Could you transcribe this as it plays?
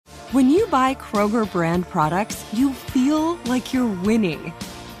When you buy Kroger brand products, you feel like you're winning.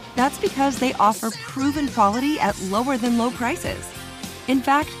 That's because they offer proven quality at lower than low prices. In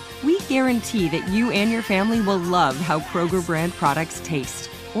fact, we guarantee that you and your family will love how Kroger brand products taste,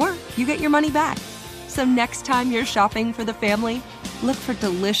 or you get your money back. So next time you're shopping for the family, look for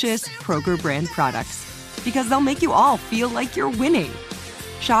delicious Kroger brand products, because they'll make you all feel like you're winning.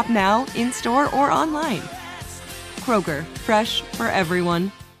 Shop now, in-store, or online. Kroger, fresh for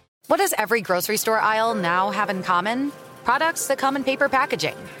everyone. What does every grocery store aisle now have in common? Products that come in paper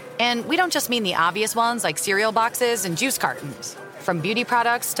packaging. And we don't just mean the obvious ones like cereal boxes and juice cartons. From beauty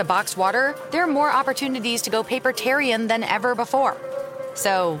products to boxed water, there are more opportunities to go papertarian than ever before.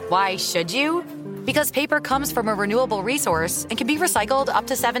 So why should you? Because paper comes from a renewable resource and can be recycled up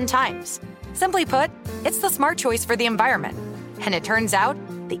to 7 times. Simply put, it's the smart choice for the environment. And it turns out,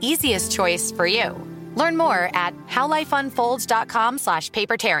 the easiest choice for you. Learn more at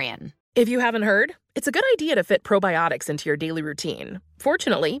howlifeunfolds.com/papertarian. If you haven't heard, it's a good idea to fit probiotics into your daily routine.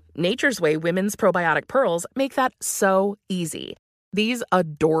 Fortunately, Nature's Way Women's Probiotic Pearls make that so easy. These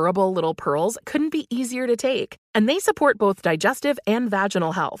adorable little pearls couldn't be easier to take, and they support both digestive and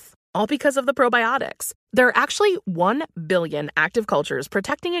vaginal health, all because of the probiotics. There are actually 1 billion active cultures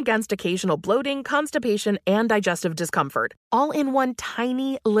protecting against occasional bloating, constipation, and digestive discomfort, all in one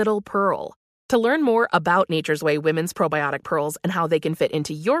tiny little pearl. To learn more about Nature's Way Women's Probiotic Pearls and how they can fit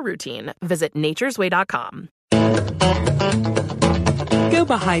into your routine, visit naturesway.com. Go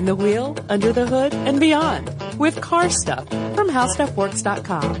behind the wheel, under the hood, and beyond with Car Stuff from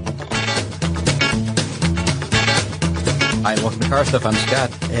HowStuffWorks.com. Hi, welcome to Car Stuff. I'm Scott.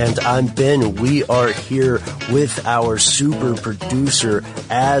 And I'm Ben. We are here with our super producer,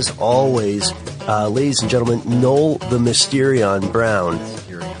 as always, ladies and gentlemen, Noel the Mysterion Brown.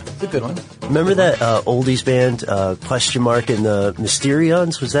 It's a good one. Remember that oldies band, Question Mark and the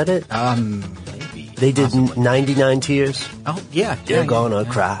Mysterions? Was that it? Maybe. They did 99 Tears. Oh, yeah. They're gonna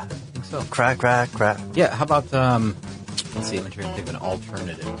cry. I think so. Cry, cry, cry. Yeah, how about, let's see, I'm trying to think of an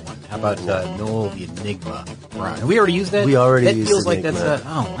alternative one. How about Noel the Enigma Brown? Have we already used that? We already that used feels like Enigma. that's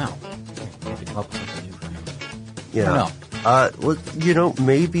oh, wow. We have to come up with something new for him. Yeah. I don't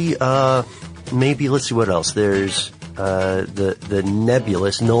Well, maybe, let's see what else. There's, the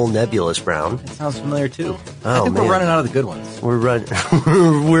Nebulous, Noel Nebulous Brown. That sounds familiar too. Oh, I think man. we're running out of the good ones. We're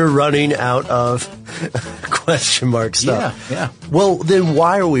running out of question mark stuff. Yeah. Well, then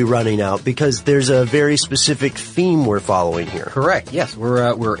why are we running out? Because there's a very specific theme we're following here. Correct. Yes,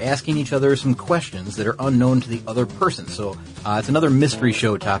 we're asking each other some questions that are unknown to the other person. So it's another mystery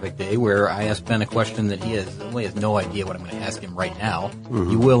show topic day where I ask Ben a question that he has no idea what I'm going to ask him right now.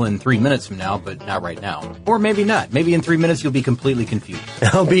 Mm-hmm. You will in 3 minutes from now, but not right now. Or maybe not. Maybe in 3 minutes you'll be completely confused.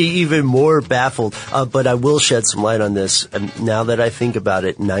 I'll be even more baffled. But I will shed some light on this. Now that I think about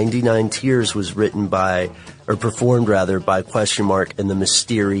it, 99 Tears was performed by Question Mark and the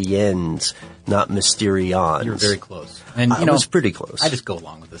Mysterians, not Mysterions. You're very close. And I was pretty close. I just go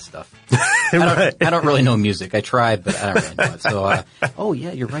along with this stuff. Right. I don't really know music. I tried, but I don't really know it. So, oh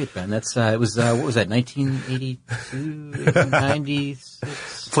yeah, you're right, Ben. That's, it was, what was that, 1982,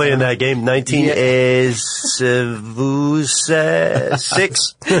 96? Playing that game, 1986.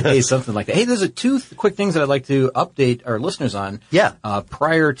 Hey, something like that. Hey, there's two quick things that I'd like to update our listeners on. Yeah.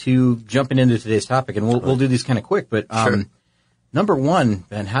 Prior to jumping into today's topic, and we'll do these kind of quick, but, Sure. Number one,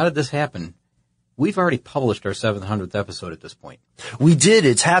 Ben, how did this happen? We've already published our 700th episode at this point. We did.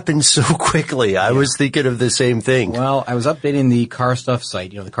 It's happened so quickly. I was thinking of the same thing. Well, I was updating the Car Stuff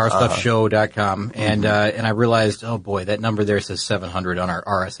site, the carstuffshow.com, and I realized, oh boy, that number there says 700 on our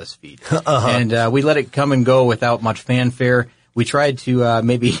RSS feed. And we let it come and go without much fanfare. We tried to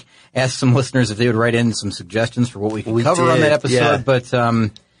maybe ask some listeners if they would write in some suggestions for what we could cover on that episode, yeah. But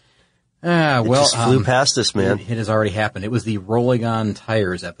It just flew past us, man. It has already happened. It was the Rolling On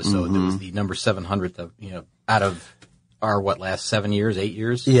Tires episode that was the number 700th of, out of our, last 7 years, 8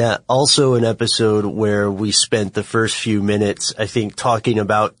 years? Yeah. Also an episode where we spent the first few minutes, I think, talking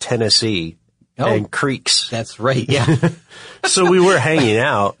about Tennessee and creeks. That's right. Yeah. So we were hanging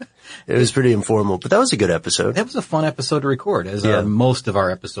out. It was pretty informal, but that was a good episode. That was a fun episode to record, as are most of our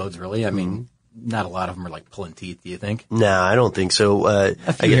episodes, really. I mean, not a lot of them are like pulling teeth, do you think? Nah, I don't think so. A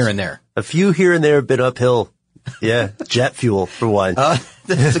few here and there. A few here and there, a bit uphill. Yeah. Jet fuel, for one.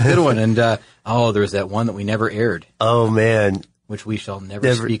 That's a good one. And, there's that one that we never aired. Oh, man. Which we shall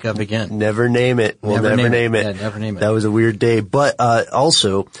never speak of again. Never name it. We'll never name it. Yeah, never name it. That was a weird day. But,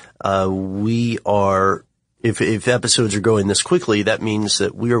 also, we are, if episodes are going this quickly, that means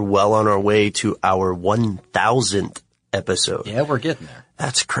that we are well on our way to our 1000th episode. Yeah, we're getting there.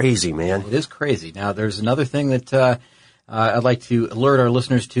 That's crazy, man. It is crazy. Now, there's another thing that, I'd like to alert our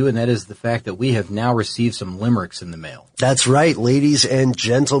listeners to, and that is the fact that we have now received some limericks in the mail. That's right, ladies and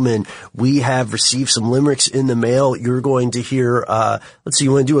gentlemen. We have received some limericks in the mail. You're going to hear, let's see,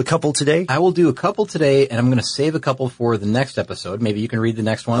 you want to do a couple today? I will do a couple today, and I'm going to save a couple for the next episode. Maybe you can read the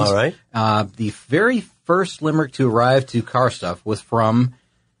next ones. All right. The very first limerick to arrive to Car Stuff was from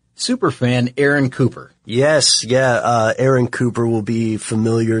superfan Aaron Cooper. Yes, Aaron Cooper will be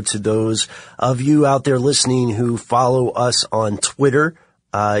familiar to those of you out there listening who follow us on Twitter.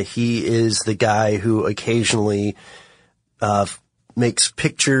 He is the guy who occasionally makes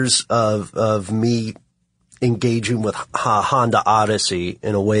pictures of me engaging with Honda Odyssey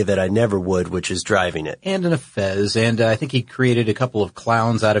in a way that I never would, which is driving it. And in a fez. And I think he created a couple of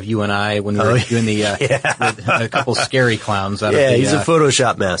clowns out of you and I when we were doing the a couple scary clowns out of the... Yeah, he's a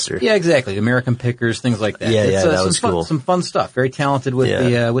Photoshop master. Yeah, exactly. American Pickers, things like that. Yeah, that was cool. Some fun stuff. Very talented with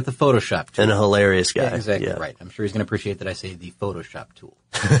the Photoshop tool. And a hilarious guy. Yeah, exactly right. I'm sure he's going to appreciate that I say the Photoshop tool.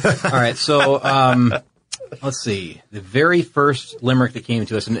 All right, so... let's see. The very first limerick that came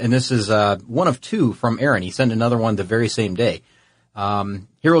to us, and this is one of two from Aaron. He sent another one the very same day.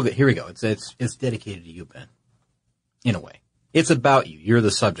 Here we go. It's dedicated to you, Ben. In a way, it's about you. You're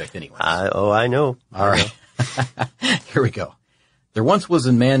the subject, anyway. I know. All right. Here we go. There once was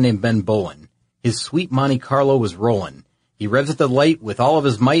a man named Ben Bolin. His sweet Monte Carlo was rollin'. He revs at the light with all of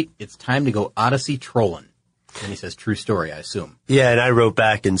his might. It's time to go Odyssey trollin'. And he says, true story, I assume. Yeah, and I wrote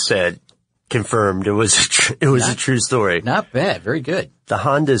back and said, confirmed. It was a true story. Not bad. Very good. The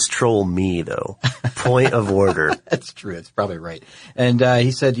Hondas troll me, though. Point of order. That's true. That's probably right. And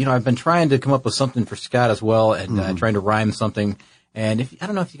he said, I've been trying to come up with something for Scott as well, and trying to rhyme something. And I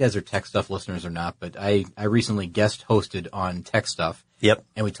don't know if you guys are Tech Stuff listeners or not, but I recently guest hosted on Tech Stuff. Yep.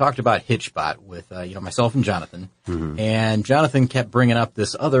 And we talked about HitchBot with myself and Jonathan. And Jonathan kept bringing up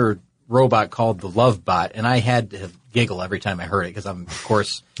this other robot called the Lovebot, and I had to giggle every time I heard it because I'm, of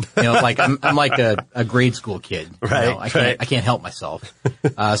course, I'm like a grade school kid. Right. I can't help myself.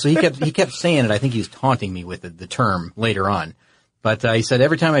 So he kept saying it. I think he was taunting me with the term later on. But he said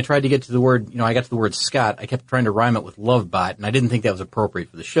every time I tried to get to the word, I got to the word Scott, I kept trying to rhyme it with Lovebot, and I didn't think that was appropriate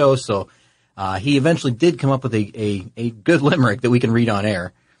for the show. So he eventually did come up with a good limerick that we can read on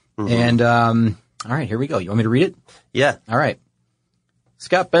air. And all right, here we go. You want me to read it? Yeah. All right.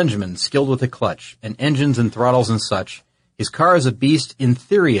 Scott Benjamin, skilled with a clutch, and engines and throttles and such. His car is a beast, in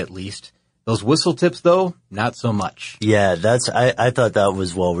theory at least. Those whistle tips, though, not so much. Yeah, I thought that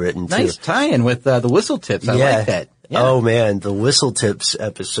was well written, too. Nice tie-in with the whistle tips. I like that. Yeah. Oh, man, the whistle tips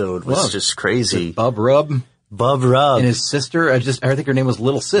episode was just crazy. Bub Rub. And his sister, I think her name was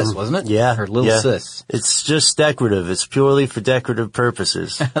Little Sis, wasn't it? Yeah. Her Little Sis. It's just decorative. It's purely for decorative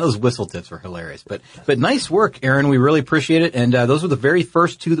purposes. Those whistle tips were hilarious. But nice work, Aaron. We really appreciate it. And those were the very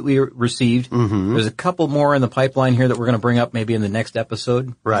first two that we received. There's a couple more in the pipeline here that we're going to bring up maybe in the next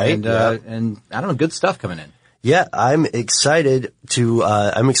episode. Right. And I don't know, good stuff coming in. Yeah, I'm excited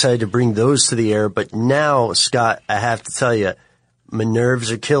to bring those to the air. But now, Scott, I have to tell you, my nerves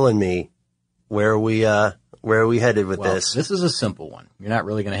are killing me. Where are we headed with this? This is a simple one. You're not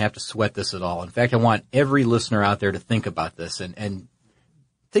really going to have to sweat this at all. In fact, I want every listener out there to think about this and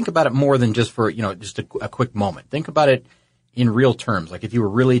think about it more than just for, just a quick moment. Think about it in real terms. Like if you were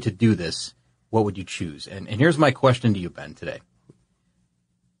really to do this, what would you choose? And here's my question to you, Ben, today.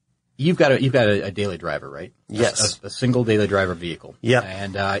 You've got a daily driver, right? Yes. A single daily driver vehicle. Yeah.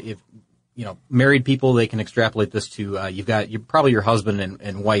 And, if, married people, they can extrapolate this to, probably your husband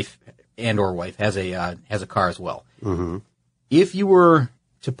and wife or wife has a car as well. If you were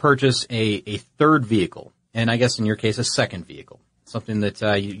to purchase a third vehicle, and I guess in your case a second vehicle, something that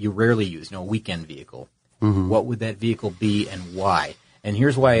you rarely use, a weekend vehicle, what would that vehicle be and why? And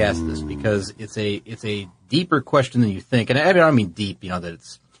here's why I ask this, because it's a deeper question than you think, and I don't mean deep, that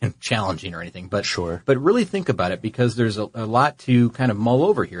it's challenging or anything, but sure. But really think about it, because there's a lot to kind of mull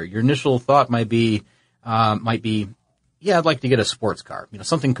over here. Your initial thought might be, yeah, I'd like to get a sports car,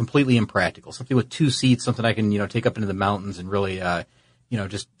 something completely impractical, something with two seats, something I can, take up into the mountains and really,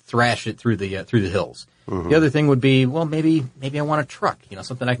 just thrash it through the hills. The other thing would be, well, maybe I want a truck,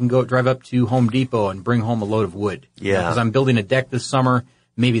 something I can go drive up to Home Depot and bring home a load of wood. Yeah. Because I'm building a deck this summer.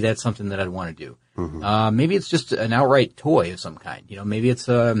 Maybe that's something that I'd want to do. Maybe it's just an outright toy of some kind. Maybe it's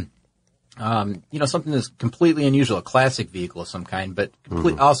something that's completely unusual, a classic vehicle of some kind, but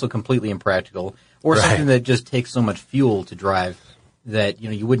also completely impractical, or something that just takes so much fuel to drive that,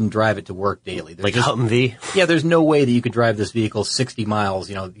 you wouldn't drive it to work daily. Like Humvee? Yeah, there's no way that you could drive this vehicle 60 miles,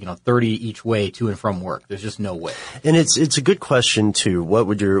 30 each way to and from work. There's just no way. And it's a good question too. What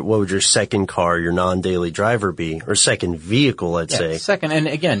would your second car, your non-daily driver be? Or second vehicle, I'd say. Second. And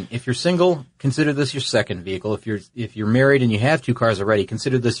again, if you're single, consider this your second vehicle. If you're married and you have 2 cars already,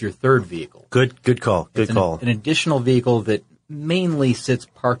 consider this your third vehicle. Good call. Good call. An additional vehicle that mainly sits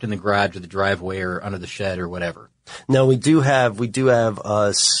parked in the garage or the driveway or under the shed or whatever. Now we do have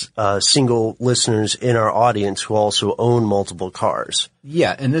single listeners in our audience who also own multiple cars.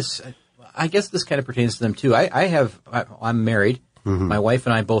 Yeah, and I guess this kind of pertains to them too. I'm married. Mm-hmm. My wife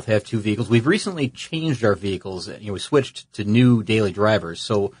and I both have 2 vehicles. We've recently changed our vehicles. We switched to new daily drivers.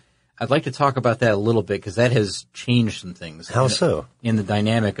 So I'd like to talk about that a little bit because that has changed some things. How so? In the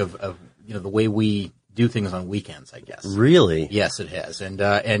dynamic of the way we do things on weekends, I guess. Really? Yes, it has. And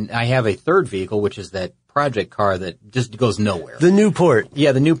I have a third vehicle, which is that project car that just goes nowhere. The Newport.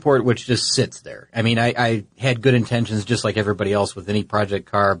 Yeah, the Newport, which just sits there. I mean, I had good intentions just like everybody else with any project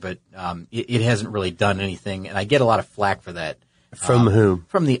car, but it hasn't really done anything, and I get a lot of flack for that. From whom?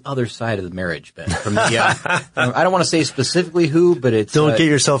 From the other side of the marriage, Ben. From the, I don't want to say specifically who, but it's... Don't get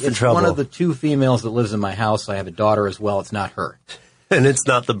yourself in trouble. One of the 2 females that lives in my house. I have a daughter as well. It's not her. And it's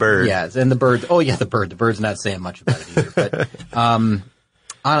not the bird. Yeah, and the bird. Oh, yeah, the bird. The bird's not saying much about it either. But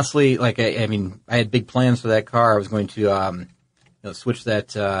honestly, like I mean, I had big plans for that car. I was going to switch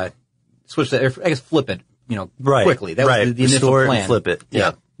that. I guess flip it. Quickly. That was the initial Restore plan. And flip it.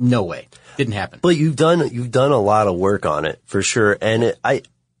 Yeah. No way. Didn't happen. But you've done a lot of work on it for sure, and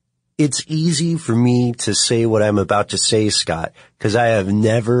it's easy for me to say what I'm about to say, Scott, because I have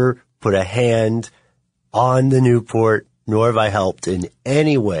never put a hand on the Newport. Nor have I helped in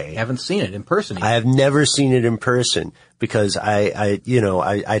any way. I haven't seen it in person either. I have never seen it in person because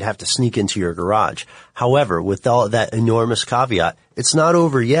I'd have to sneak into your garage. However, with all that enormous caveat, it's not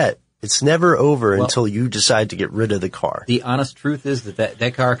over yet. It's never over until you decide to get rid of the car. The honest truth is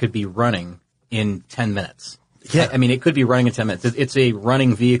that car could be running in 10 minutes. Yeah. I mean, it could be running in 10 minutes. It's a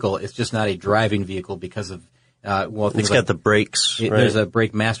running vehicle. It's just not a driving vehicle because of things it's got the brakes. Right? There's a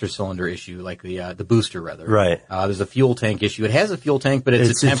brake master cylinder issue, like the booster rather. Right. There's a fuel tank issue. It has a fuel tank, but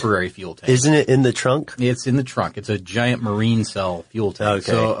it's a temporary fuel tank. Isn't it in the trunk? It's in the trunk. It's a giant marine cell fuel tank.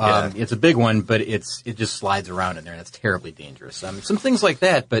 Okay. So it's a big one, but it just slides around in there, and it's terribly dangerous. Some things like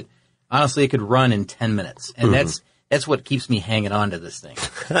that, but honestly, it could run in 10 minutes, and that's what keeps me hanging on to this thing.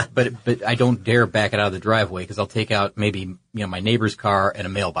 But I don't dare back it out of the driveway because I'll take out maybe my neighbor's car and a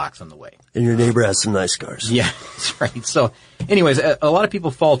mailbox on the way. And your neighbor has some nice cars. Yeah, that's right. So, anyways, a lot of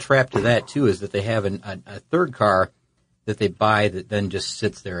people fall trapped to that too, is that they have a third car that they buy that then just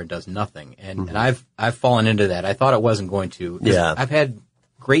sits there and does nothing. And I've fallen into that. I thought it wasn't going to. Yeah. I've had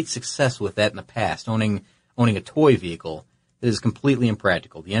great success with that in the past, owning a toy vehicle that is completely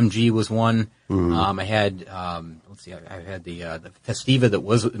impractical. The MG was one. I had I had the Festiva that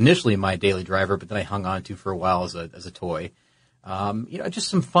was initially my daily driver, but then I hung on to for a while as a toy. Just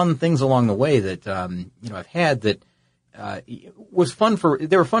some fun things along the way that I've had that was fun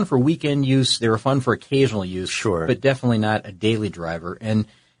they were fun for weekend use. They were fun for occasional use. Sure. But definitely not a daily driver. And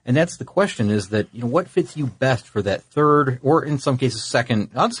that's the question, is that, what fits you best for that third, or in some cases second,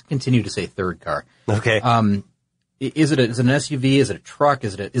 I'll just continue to say third car. Okay. Is it an SUV? Is it a truck?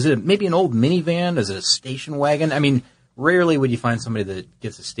 Is it maybe an old minivan? Is it a station wagon? I mean, rarely would you find somebody that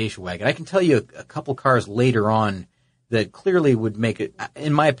gets a station wagon. I can tell you a couple cars later on that clearly would make it,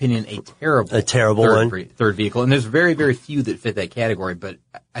 in my opinion, a terrible third vehicle. And there's very, very few that fit that category, but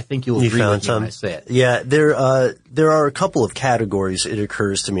I think you'll agree with me when I say it. Yeah, there are a couple of categories, it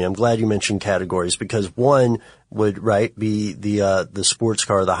occurs to me. I'm glad you mentioned categories, because one would, be the sports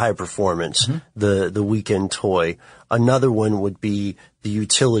car, the high performance, the weekend toy. Another one would be the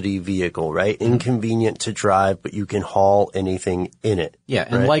utility vehicle, right? Inconvenient to drive, but you can haul anything in it. Yeah,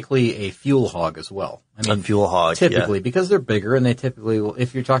 and likely a fuel hog as well. I mean, a fuel hog, typically, because they're bigger, and they typically will,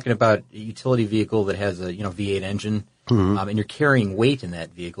 if you're talking about a utility vehicle that has a, V8 engine, and you're carrying weight in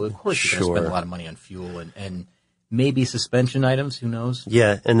that vehicle, of course you're going to spend a lot of money on fuel and maybe suspension items, who knows?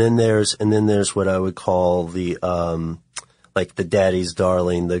 Yeah, and then there's what I would call the, the daddy's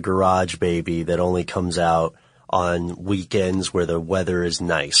darling, the garage baby that only comes out on weekends where the weather is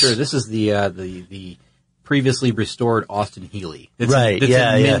nice. Sure, this is the previously restored Austin Healey. It's in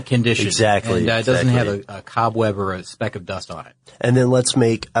mint condition. Exactly. And it doesn't have a cobweb or a speck of dust on it. And then let's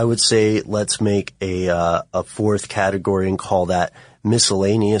make a fourth category and call that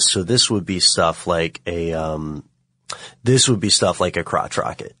miscellaneous. So this would be stuff like a crotch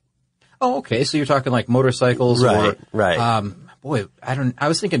rocket. Oh, okay. So you're talking like motorcycles, right? I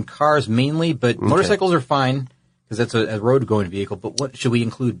was thinking cars mainly, but motorcycles are fine Because that's a road-going vehicle. But what should we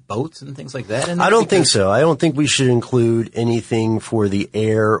include boats and things like that in there? I don't think so. I don't think we should include anything for the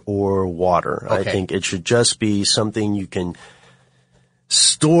air or water. Okay. I think it should just be something you can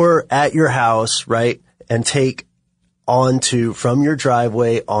store at your house, right, and take from your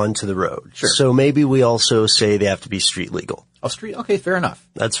driveway onto the road. Sure. So maybe we also say they have to be street legal. Oh, street? Okay, fair enough.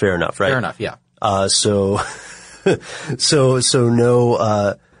 That's fair enough, right? Fair enough, yeah. So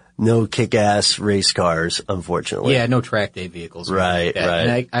no kick-ass race cars, unfortunately. Yeah, no track day vehicles. Right, like that. right.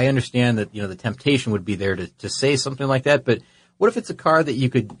 And I understand that, the temptation would be there to say something like that, but what if it's a car that you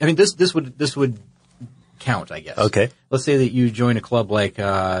could, this would count, I guess. Okay. Let's say that you join a club like,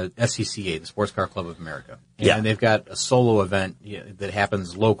 SCCA, the Sports Car Club of America. And they've got a solo event that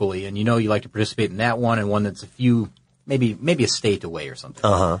happens locally, and you like to participate in that one and one that's maybe a state away or something.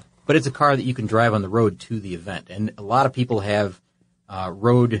 Uh-huh. But it's a car that you can drive on the road to the event. And a lot of people have,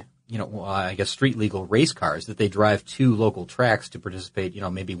 road, street legal race cars that they drive to local tracks to participate,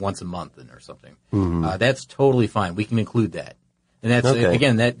 maybe once a month or something. Mm-hmm. That's totally fine. We can include that. And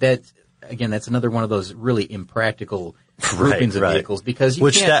that's, that's another one of those really impractical groupings of vehicles because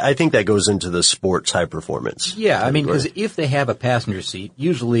I think that goes into the sports high performance. Yeah, because if they have a passenger seat,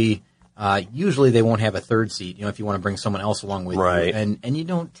 usually they won't have a third seat, if you want to bring someone else along with you. And you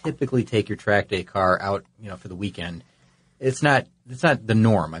don't typically take your track day car out, for the weekend. It's not the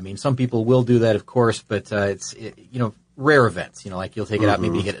norm. Some people will do that, of course, but, it's rare events, like you'll take it out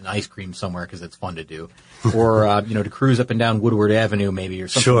maybe to get an ice cream somewhere because it's fun to do. Or, to cruise up and down Woodward Avenue maybe or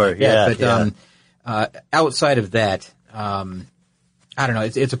something like that. But, outside of that, I don't know,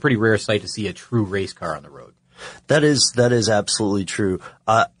 it's a pretty rare sight to see a true race car on the road. That is absolutely true.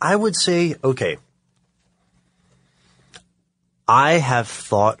 I would say, okay, I have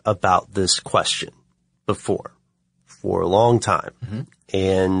thought about this question before for a long time,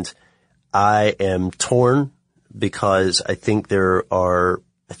 and I am torn because I think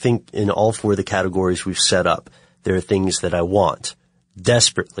in all four of the categories we've set up, there are things that I want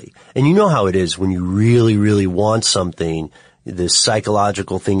desperately. And you know how it is when you really, really want something, this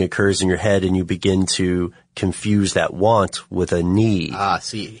psychological thing occurs in your head and you begin to confuse that want with a need.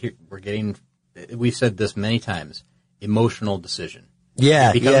 See, here we've said this many times, emotional decision.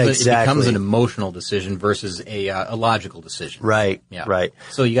 Yeah, It becomes an emotional decision versus a logical decision. Right, yeah. Right.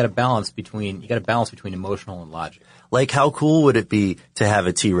 So you got to balance between emotional and logic. Like, how cool would it be to have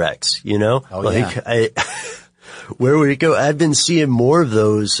a T-Rex, Oh, yeah. Where would it go? I've been seeing more of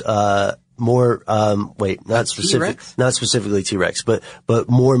those, not specifically T-Rex, but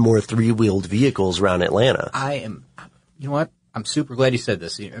more and more three-wheeled vehicles around Atlanta. You know what? I'm super glad you said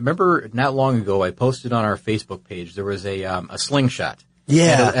this. Remember not long ago I posted on our Facebook page, there was a slingshot.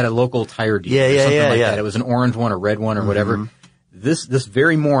 Yeah. At a local tire dealer or something like that. It was an orange one or red one or whatever. This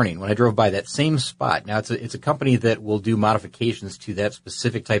very morning when I drove by that same spot, now it's a company that will do modifications to that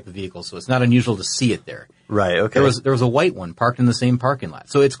specific type of vehicle, so it's not unusual to see it there. Right, okay. There was a white one parked in the same parking lot.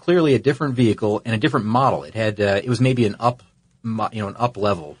 So it's clearly a different vehicle and a different model. It had it was maybe an up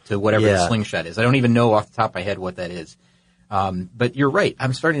level to whatever the slingshot is. I don't even know off the top of my head what that is. But you're right.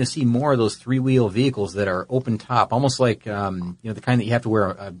 I'm starting to see more of those three-wheel vehicles that are open top, almost like the kind that you have to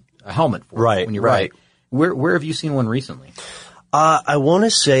wear a helmet for when you ride. Where have you seen one recently? I want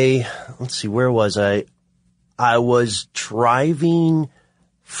to say, let's see, where was I? I was driving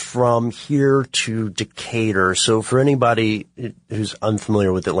from here to Decatur. So for anybody who's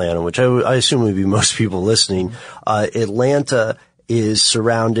unfamiliar with Atlanta, which I assume would be most people listening, Atlanta is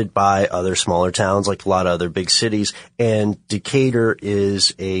surrounded by other smaller towns like a lot of other big cities, and Decatur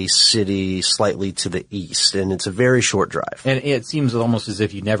is a city slightly to the east, and it's a very short drive. And it seems almost as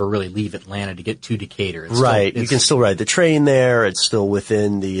if you never really leave Atlanta to get to Decatur. You can still ride the train there. It's still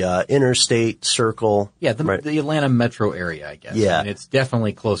within the interstate circle. Yeah, the Atlanta metro area, I guess. Yeah. And it's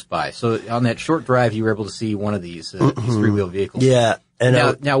definitely close by. So on that short drive, you were able to see one of these three-wheel vehicles. Yeah.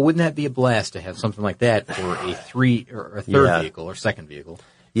 And now, wouldn't that be a blast to have something like that for a third vehicle or second vehicle?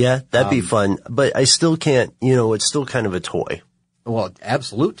 Yeah, that'd be fun. But I still can't, it's still kind of a toy. Well,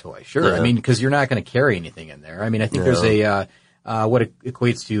 absolute toy, sure. Yeah. Because you're not going to carry anything in there. I think there's a what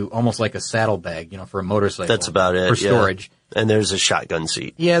equates to almost like a saddlebag, for a motorcycle. That's about it. For storage. And there's a shotgun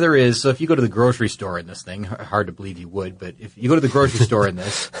seat. Yeah, there is. So if you go to the grocery store in this thing, hard to believe you would, but if you go to the grocery store in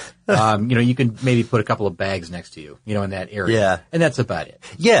this, you can maybe put a couple of bags next to you, in that area. Yeah. And that's about it.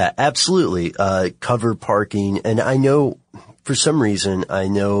 Yeah, absolutely. Covered parking. And I know, for some reason,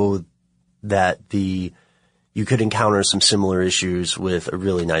 that you could encounter some similar issues with a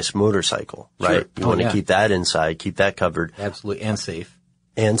really nice motorcycle, right? Sure. You want to keep that inside, keep that covered. Absolutely. And safe.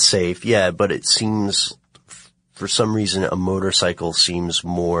 And safe, yeah. But it seems, for some reason, a motorcycle seems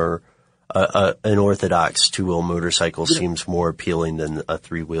more an orthodox two-wheel motorcycle seems more appealing than a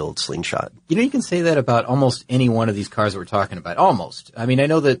three-wheeled Slingshot. You can say that about almost any one of these cars that we're talking about. Almost. I mean, I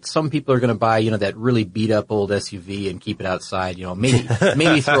know that some people are going to buy, that really beat-up old SUV and keep it outside.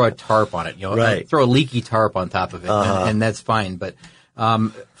 Maybe throw a tarp on it. Right. Throw a leaky tarp on top of it, and that's fine. But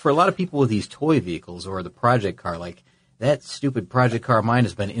for a lot of people with these toy vehicles or the project car, like that stupid project car of mine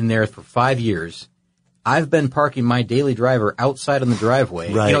has been in there for 5 years. I've been parking my daily driver outside on the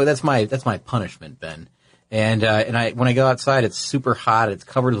driveway. Right. That's my punishment, Ben. And when I go outside, it's super hot. It's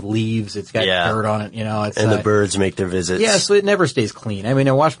covered with leaves. It's got dirt on it. And the birds make their visits. Yeah, so it never stays clean. I mean,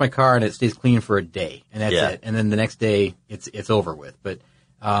 I wash my car and it stays clean for a day, and that's it. And then the next day, it's over with. But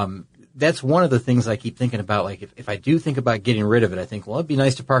that's one of the things I keep thinking about. Like, if I do think about getting rid of it, I think, well, it'd be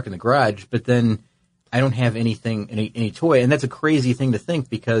nice to park in the garage, but then I don't have anything, any toy, and that's a crazy thing to think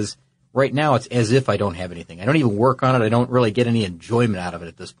because right now it's as if I don't have anything. I don't even work on it. I don't really get any enjoyment out of it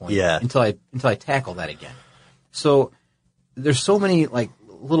at this point. Yeah. Until I tackle that again. So there's so many like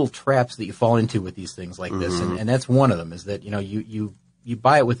little traps that you fall into with these things like this, and that's one of them. Is that you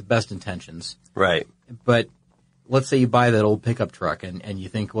buy it with the best intentions, right? But let's say you buy that old pickup truck and you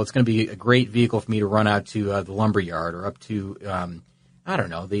think, well, it's going to be a great vehicle for me to run out to the lumber yard or up to I don't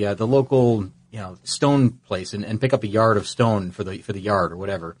know, the local stone place and pick up a yard of stone for the yard or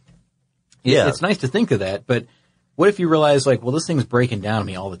whatever. It's nice to think of that, but what if you realize, like, well, this thing's breaking down on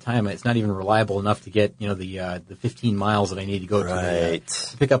me all the time. It's not even reliable enough to get, the 15 miles that I need to go to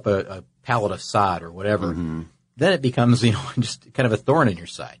pick up a pallet of sod or whatever. Mm-hmm. Then it becomes, just kind of a thorn in your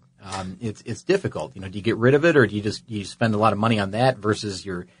side. It's difficult. Do you get rid of it or do you spend a lot of money on that versus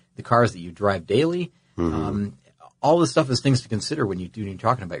the cars that you drive daily? Mm-hmm. All this stuff is things to consider when you're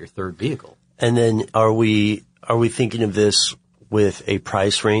talking about your third vehicle. And then are we thinking of this with a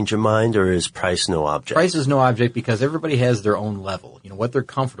price range in mind, or is price no object? Price is no object because everybody has their own level, what they're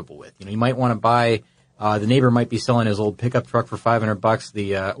comfortable with. You might want to buy, the neighbor might be selling his old pickup truck for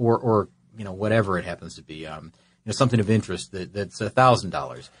 $500, or whatever it happens to be, something of interest that's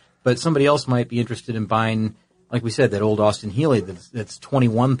 $1,000. But somebody else might be interested in buying, like we said, that old Austin Healey that's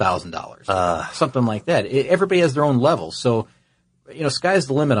 $21,000, something like that. Everybody has their own level. So, sky's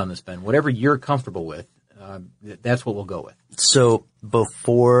the limit on this, Ben. Whatever you're comfortable with, that's what we'll go with. So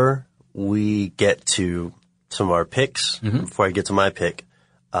before we get to some of our picks, before I get to my pick,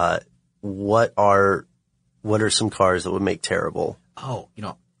 what are some cars that would make terrible?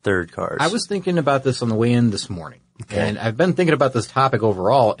 Third cars. I was thinking about this on the way in this morning. Okay. And I've been thinking about this topic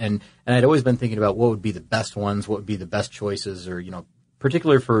overall, and I'd always been thinking about what would be the best ones, what would be the best choices, or,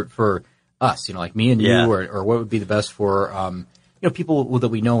 particularly for us, like me and you, or what would be the best for, people that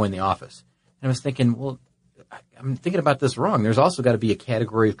we know in the office. And I was thinking, well, I'm thinking about this wrong. There's also got to be a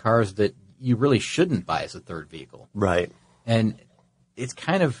category of cars that you really shouldn't buy as a third vehicle. Right. And it's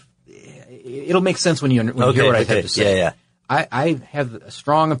kind of, it'll make sense when you hear what I have to say. Yeah. I have a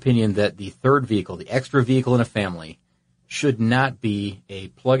strong opinion that the third vehicle, the extra vehicle in a family, should not be a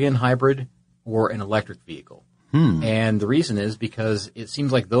plug-in hybrid or an electric vehicle. And the reason is because it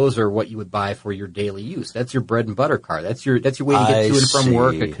seems like those are what you would buy for your daily use. That's your bread and butter car. That's your way to get to and from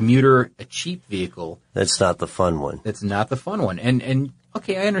work, a commuter, a cheap vehicle. That's not the fun one. That's not the fun one. And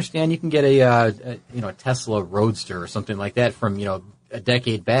okay, I understand you can get a Tesla Roadster or something like that from, a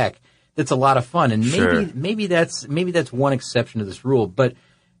decade back. That's a lot of fun. And maybe that's one exception to this rule, but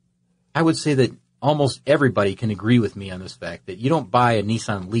I would say that almost everybody can agree with me on this fact that you don't buy a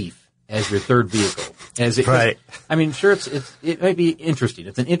Nissan Leaf as your third vehicle. Right. I mean, sure, it might be interesting.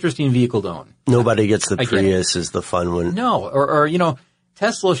 It's an interesting vehicle to own. Nobody gets the Prius as the fun one. No, or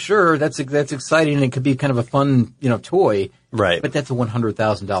Tesla, sure, that's exciting and it could be kind of a fun, toy. Right. But that's a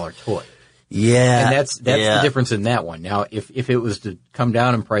 $100,000 toy. Yeah. And that's the difference in that one. Now, if it was to come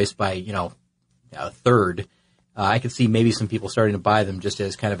down in price by, a third, I could see maybe some people starting to buy them just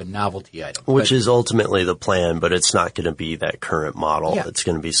as kind of a novelty item. Which is ultimately the plan, but it's not going to be that current model. Yeah. It's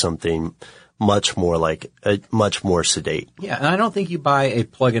going to be something much more sedate. Yeah, and I don't think you buy a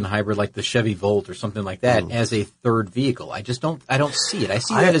plug-in hybrid like the Chevy Volt or something like that as a third vehicle. I don't see it. I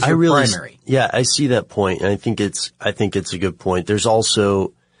see that as your primary. Yeah, I see that point, and I think it's a good point. There's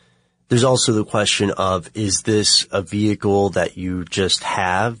also the question of, is this a vehicle that you just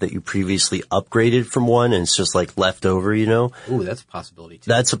have, that you previously upgraded from one and it's just like left over, Ooh, that's a possibility too.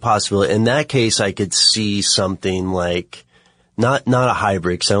 That's a possibility. In that case, I could see something like, not a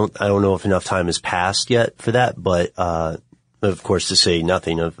hybrid, because I don't know if enough time has passed yet for that, but, of course, to say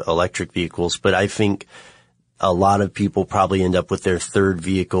nothing of electric vehicles, but I think a lot of people probably end up with their third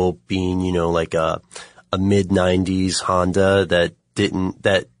vehicle being, like a mid-90s Honda that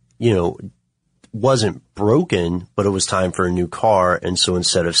wasn't broken, but it was time for a new car. And so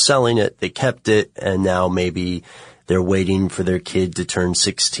instead of selling it, they kept it. And now maybe they're waiting for their kid to turn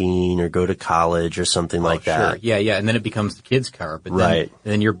 16 or go to college or something like that. Sure. Yeah. And then it becomes the kid's car. But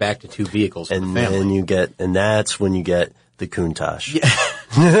then you're back to two vehicles for the family. And that's when you get the Countach. Yeah.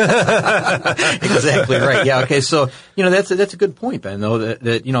 Exactly right. Yeah. Okay. So, that's a good point, Ben, though,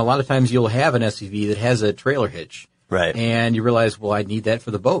 that, a lot of times you'll have an SUV that has a trailer hitch. Right. And you realize, well, I need that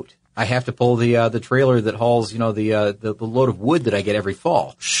for the boat. I have to pull the trailer that hauls, the load of wood that I get every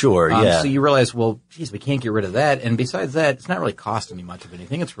fall. Sure. Yeah. So you realize, well, geez, we can't get rid of that. And besides that, it's not really costing me much of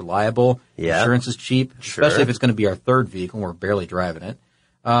anything. It's reliable. Yeah. Insurance is cheap, especially if it's going to be our third vehicle and we're barely driving it.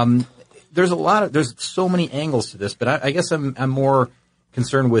 There's so many angles to this, but I guess I'm more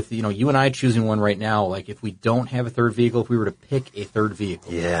concerned with, you and I choosing one right now. Like if we don't have a third vehicle, if we were to pick a third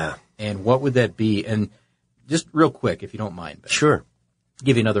vehicle. Yeah. And what would that be? And just real quick, if you don't mind, Ben. Sure.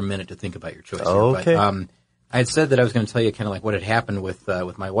 Give you another minute to think about your choice. Okay. Here, but, I had said that I was going to tell you kind of like what had happened with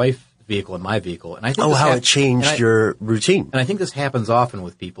my wife's vehicle and my vehicle, and I think how it changed your routine. And I think this happens often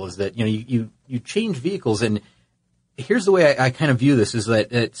with people is that you change vehicles, and here's the way I kind of view this is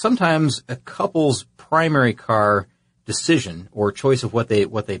that sometimes a couple's primary car decision or choice of what they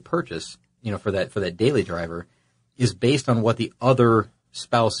purchase, for that daily driver, is based on what the other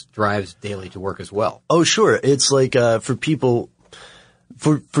spouse drives daily to work as well. Oh, sure. It's like for people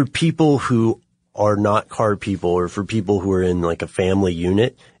who are not car people or for people who are in like a family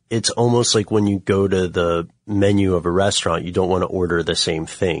unit, it's almost like when you go to the menu of a restaurant, you don't want to order the same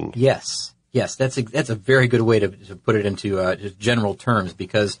thing. Yes, that's a very good way to put it into general terms,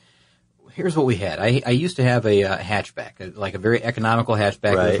 because here's what we had. I used to have a hatchback, like a very economical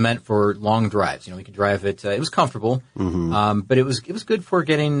hatchback. Right. It was meant for long drives. We could drive it. It was comfortable, but it was good for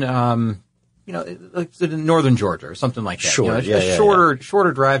getting like to northern Georgia or something like that. Sure.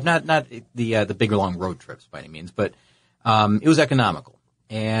 Shorter drive, not the big long road trips by any means, but it was economical.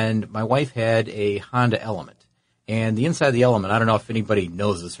 And my wife had a Honda Element. And the inside of the Element, I don't know if anybody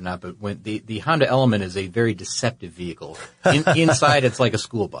knows this or not, but when the Honda Element is a very deceptive vehicle. Inside, it's like a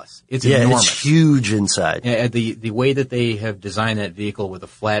school bus. It's enormous. It's huge inside. The way that they have designed that vehicle with a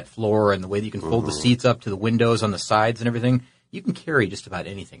flat floor and the way that you can fold the seats up to the windows on the sides and everything, you can carry just about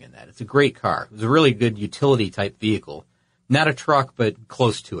anything in that. It's a great car. It was a really good utility type vehicle. Not a truck, but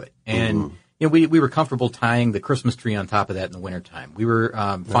close to it. And, we were comfortable tying the Christmas tree on top of that in the wintertime. We were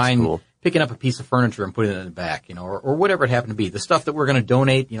fine picking up a piece of furniture and putting it in the back, or whatever it happened to be. The stuff that we're going to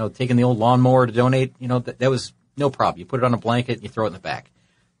donate, taking the old lawnmower to donate, that was no problem. You put it on a blanket and you throw it in the back.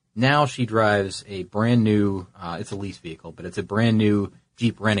 Now she drives a brand new, it's a lease vehicle, but it's a brand new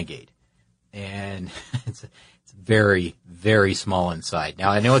Jeep Renegade. And it's very, very small inside. Now,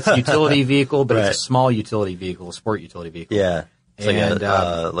 I know it's a utility vehicle, but it's a small utility vehicle, a sport utility vehicle. Yeah.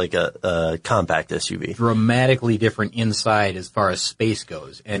 It's like a compact SUV. Dramatically different inside as far as space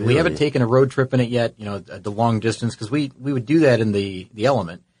goes. And we haven't taken a road trip in it yet, the long distance, because we would do that in the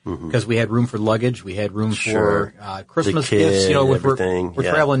Element, because we had room for luggage. We had room for Christmas gifts. If we're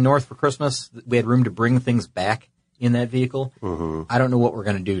traveling north for Christmas, we had room to bring things back in that vehicle. I don't know what we're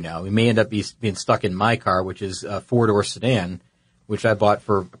going to do now. We may end up being stuck in my car, which is a 4-door sedan, which I bought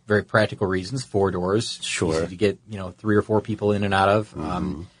for very practical reasons. 4 doors. Sure. Easy to get, 3 or 4 people in and out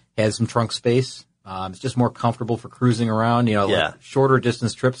of. Has some trunk space. It's just more comfortable for cruising around, like shorter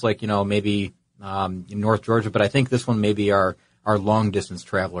distance trips, like, maybe, in North Georgia. But I think this one may be our long distance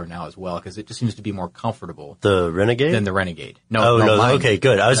traveler now as well, because it just seems to be more comfortable. The Renegade? Than the Renegade. No. Okay,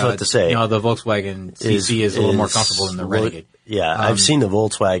 good. I was about to say. The Volkswagen CC is a little more comfortable than the Renegade. Yeah, I've seen the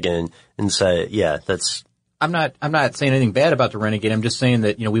Volkswagen and say, that's. I'm not saying anything bad about the Renegade. I'm just saying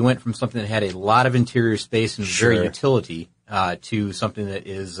that, we went from something that had a lot of interior space and very utility, to something that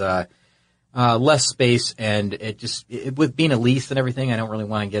is, less space, and with being a lease and everything, I don't really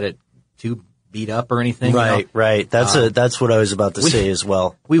want to get it too beat up or anything. Right. That's what I was about to say as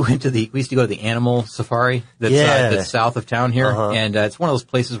well. We used to go to the animal safari that's south of town here. And it's one of those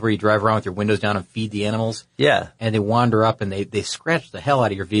places where you drive around with your windows down and feed the animals. Yeah. And they wander up and they scratch the hell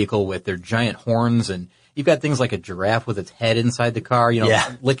out of your vehicle with their giant horns, and you've got things like a giraffe with its head inside the car,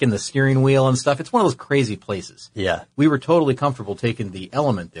 licking the steering wheel and stuff. It's one of those crazy places. Yeah. We were totally comfortable taking the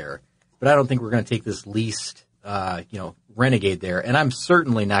Element there, but I don't think we're going to take this leased, Renegade there. And I'm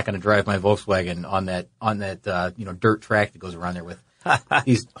certainly not going to drive my Volkswagen on that, dirt track that goes around there with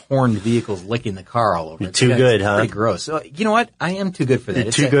these horned vehicles licking the car all over. You're too good, huh? Pretty gross. So, you know what? I am too good for that.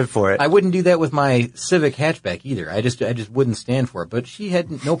 You're too good for it. I wouldn't do that with my Civic hatchback either. I just wouldn't stand for it. But she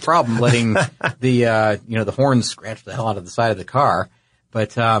had no problem letting the horns scratch the hell out of the side of the car.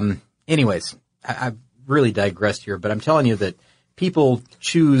 But, anyways, I've really digressed here, but I'm telling you that people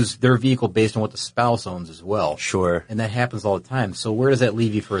choose their vehicle based on what the spouse owns as well. Sure. And that happens all the time. So where does that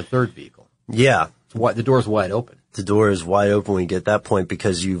leave you for a third vehicle? Yeah. The door's wide open. The door is wide open when you get that point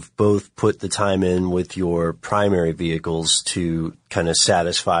because you've both put the time in with your primary vehicles to kind of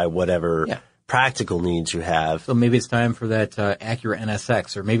satisfy whatever practical needs you have. So maybe it's time for that Acura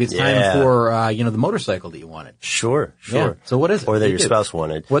NSX, or maybe it's time for the motorcycle that you wanted. Sure. Yeah. So what is it? Or that your spouse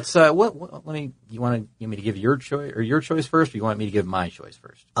wanted. What's what? You want me to give your choice first, or you want me to give my choice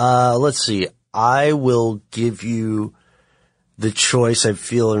first? Let's see. I will give you the choice I'm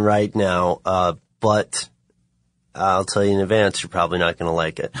feeling right now, but I'll tell you in advance, you're probably not going to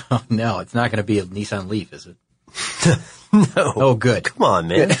like it. Oh, no, it's not going to be a Nissan Leaf, is it? No. Oh, good. Come on,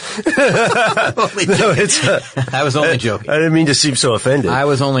 man. I was only joking. I didn't mean to seem so offended. I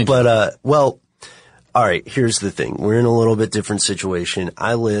was only joking. But, all right, here's the thing. We're in a little bit different situation.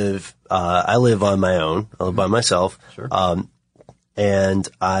 I live on my own. I live by myself. Sure. And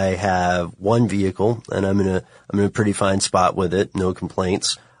I have one vehicle, and I'm in a pretty fine spot with it. No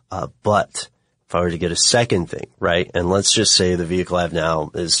complaints. But if I were to get a second thing, right? And let's just say the vehicle I have now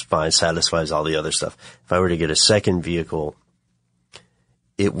is fine, satisfies all the other stuff. If I were to get a second vehicle,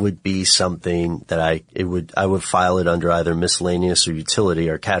 it would be something that I would file it under either miscellaneous or utility.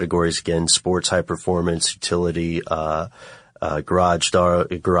 Our categories, again, sports, high performance, utility,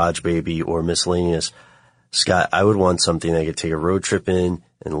 garage baby, or miscellaneous. Scott, I would want something I could take a road trip in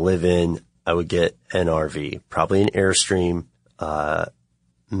and live in. I would get an RV, probably an Airstream,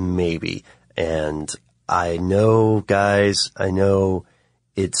 maybe. And I know, guys,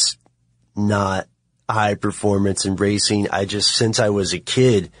 it's not high performance in racing. Since I was a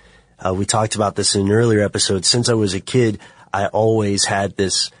kid, we talked about this in an earlier episode. Since I was a kid, I always had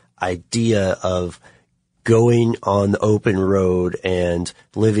this idea of going on the open road and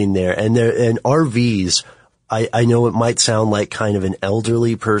living there. And RVs, I know it might sound like kind of an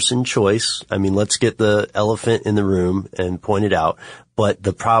elderly person choice. I mean, let's get the elephant in the room and point it out. But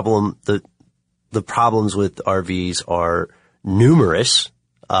the problems with RVs are numerous.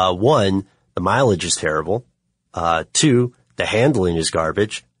 One, the mileage is terrible. Two, the handling is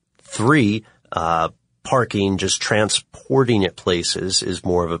garbage. Three, parking, just transporting it places is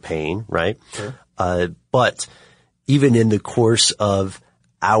more of a pain, right? Sure. But even in the course of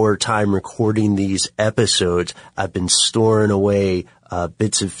our time recording these episodes, I've been storing away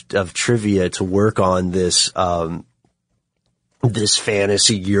bits of trivia to work on this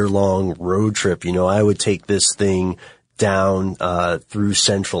fantasy year-long road trip. You know, I would take this thing down through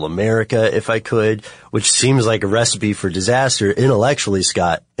Central America if I could, which seems like a recipe for disaster. Intellectually,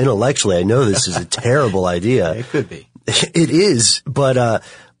 Scott, I know this is a terrible idea. It could be. It is, but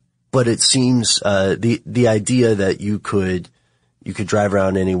it seems the idea that you could drive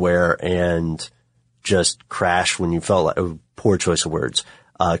around anywhere and just crash when you felt like, poor choice of words,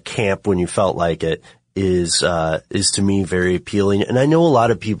 camp when you felt like it is to me very appealing. And I know a lot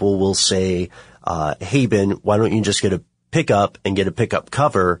of people will say, hey Ben, why don't you just get a pickup and get a pickup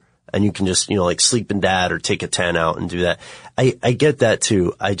cover and you can just, like sleep in that or take a tent out and do that. I get that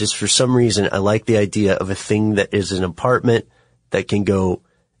too. I just, for some reason, I like the idea of a thing that is an apartment that can go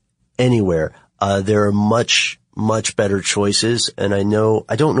anywhere. There are much better choices. And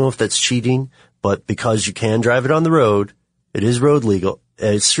I don't know if that's cheating, but because you can drive it on the road, it is road legal.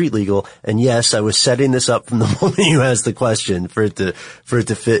 It's street legal. And yes, I was setting this up from the moment you asked the question for it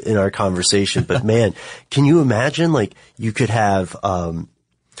to fit in our conversation. But man, can you imagine, like, you could have,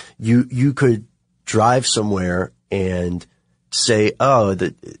 you could drive somewhere and say, oh,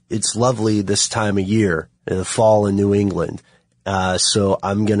 it's lovely this time of year in the fall in New England. So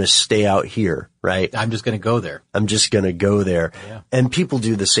I'm going to stay out here, right? I'm just going to go there. Yeah. And people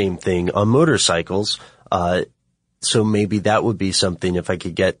do the same thing on motorcycles. So maybe that would be something if I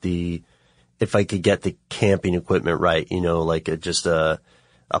could get the camping equipment right, like just a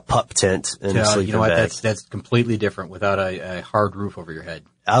pup tent and a sleeping bag. That's completely different without a hard roof over your head.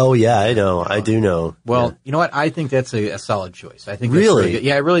 Oh yeah, I know. I do know. Well, yeah. You know what? I think that's a solid choice. I think really,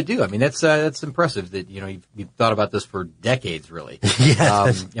 yeah, I really do. I mean, that's impressive that you've thought about this for decades, really.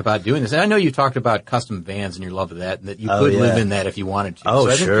 Yeah. About doing this, and I know you talked about custom vans and your love of that, and that you could live in that if you wanted to. Oh,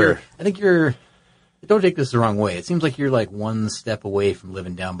 so sure. I think you're. Don't take this the wrong way. It seems like you're like one step away from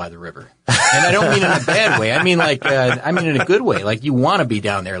living down by the river. And I don't mean in a bad way. I mean in a good way. Like you want to be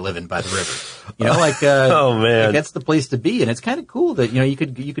down there living by the river. Oh man. Like that's the place to be. And it's kind of cool that, you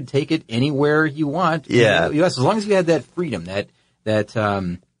could take it anywhere you want. Yeah. As long as you had that freedom, that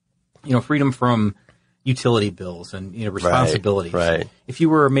freedom from utility bills and, responsibilities. Right. If you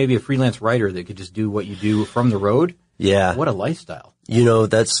were maybe a freelance writer that could just do what you do from the road, Yeah. What a lifestyle. You know,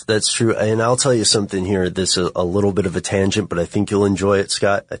 that's true. And I'll tell you something here. This is a little bit of a tangent, but I think you'll enjoy it,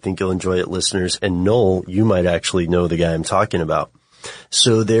 Scott. I think you'll enjoy it, listeners. And Noel, you might actually know the guy I'm talking about.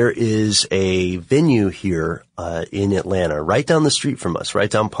 So there is a venue here, in Atlanta, right down the street from us,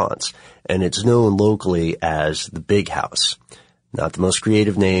 right down Ponce. And it's known locally as the Big House. Not the most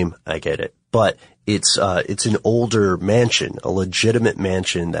creative name. I get it. But it's an older mansion, a legitimate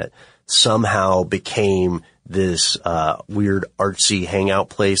mansion that somehow became this weird artsy hangout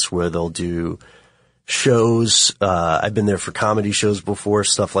place where they'll do shows. I've been there for comedy shows before,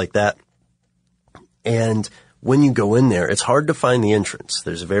 stuff like that. And when you go in there, it's hard to find the entrance.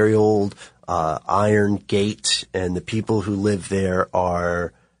 There's a very old iron gate, and the people who live there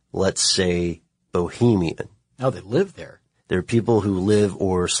are, let's say, bohemian. Oh, they live there. There are people who live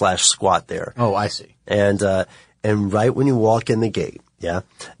or / squat there. Oh, I see. And right when you walk in the gate, yeah,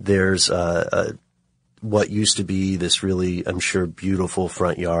 there's what used to be this really, I'm sure, beautiful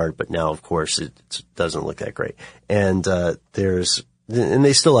front yard, but now, of course, it doesn't look that great. And and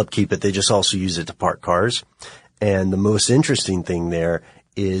they still upkeep it. They just also use it to park cars. And the most interesting thing there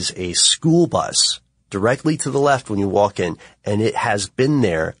is a school bus directly to the left when you walk in. And it has been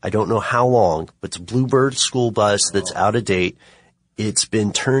there, I don't know how long, but it's a Bluebird school bus that's out of date. It's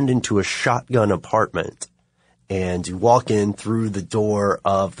been turned into a shotgun apartment. And you walk in through the door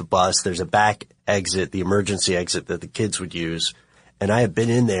of the bus. There's a back exit, the emergency exit that the kids would use. And I have been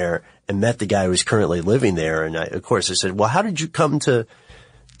in there and met the guy who's currently living there. And of course, I said, well, how did you come to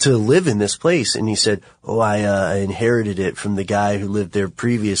live in this place? And he said, oh, I inherited it from the guy who lived there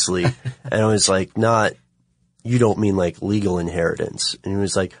previously. And I was like, you don't mean like legal inheritance. And he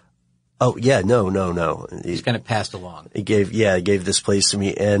was like, oh, yeah, no. He's kind of passed along. He gave this place to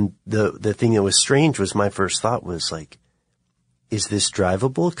me. And the thing that was strange was my first thought was like, is this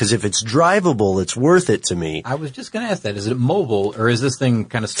drivable? Because if it's drivable, it's worth it to me. I was just going to ask that. Is it mobile, or is this thing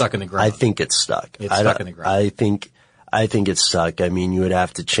kind of stuck in the ground? I think it's stuck. It's stuck in the ground. I think it's stuck. I mean, you would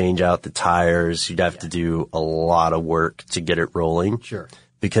have to change out the tires. You'd have to do a lot of work to get it rolling. Sure.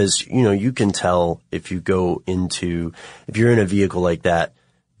 Because, you can tell if you're in a vehicle like that,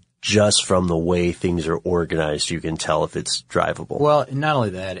 just from the way things are organized, you can tell if it's drivable. Well, not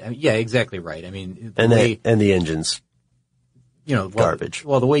only that, yeah, exactly right. I mean, and the engines. Garbage.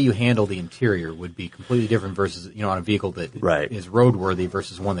 Well, the way you handle the interior would be completely different versus, on a vehicle that is roadworthy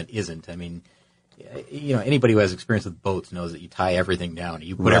versus one that isn't. I mean, anybody who has experience with boats knows that you tie everything down.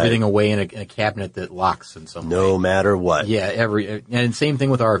 You put everything away in a cabinet that locks in some way. No matter what. Yeah, and same thing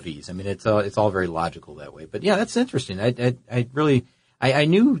with RVs. I mean, it's all very logical that way. But yeah, that's interesting. I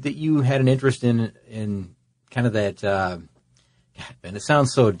knew that you had an interest in kind of that, and it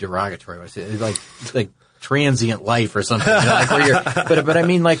sounds so derogatory. I say it's like transient life or something, but I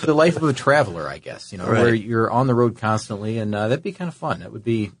mean like the life of a traveler, I guess, where you're on the road constantly, and that'd be kind of fun. That would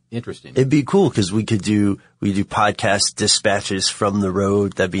be interesting. It'd be cool because we do podcast dispatches from the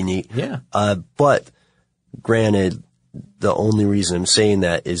road. That'd be neat. Yeah. But granted, the only reason I'm saying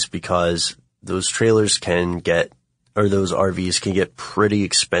that is because those trailers those RVs can get pretty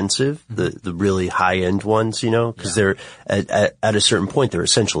expensive, the really high-end ones, because they're at a certain point, they're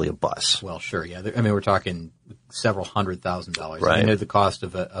essentially a bus. Well, sure, yeah. I mean, we're talking several $100,000. Right. I mean, they're the cost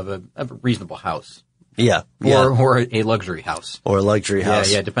of a reasonable house. Yeah. Or a luxury house. Or a luxury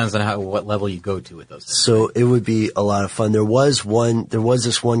house. Yeah, it depends on what level you go to with those things. So it would be a lot of fun. There was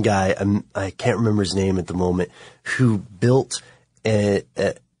this one guy, I can't remember his name at the moment, who built an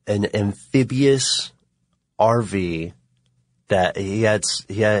amphibious RV that he had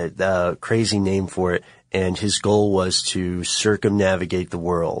a crazy name for it, and his goal was to circumnavigate the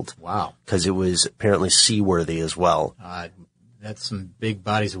world. Wow. Because it was apparently seaworthy as well. That's some big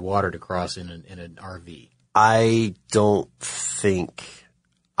bodies of water to cross in an RV. I don't think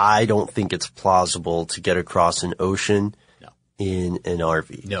it's plausible to get across an ocean in an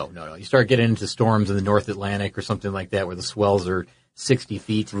RV. No. You start getting into storms in the North Atlantic or something like that where the swells are 60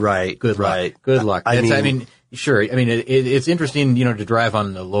 feet. Right. Good luck. I mean, sure. I mean, it's interesting, to drive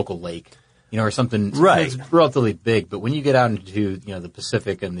on the local lake, or something. Right. It's relatively big, but when you get out into, the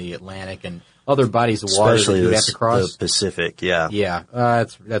Pacific and the Atlantic and other bodies of water that you have to cross. The Pacific, yeah. Yeah.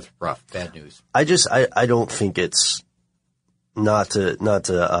 That's rough. Bad news. I don't think it's not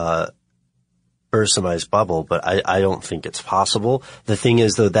to burst somebody's bubble, but I don't think it's possible. The thing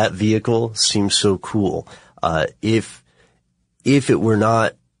is, though, that vehicle seems so cool. If it were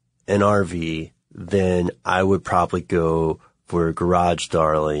not an RV, then I would probably go for a garage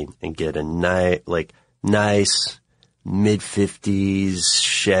darling and get a nice mid-50s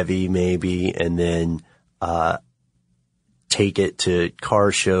Chevy maybe, and then take it to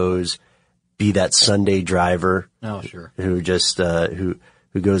car shows, be that Sunday driver. Oh, sure. Who just, who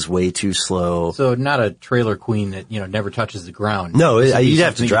goes way too slow. So not a trailer queen that, never touches the ground. No, you'd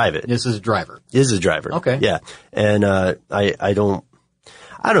have to drive it. This is a driver. This is a driver. Okay. Yeah. And, I don't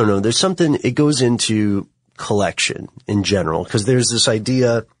know. There's something, it goes into collection in general, because there's this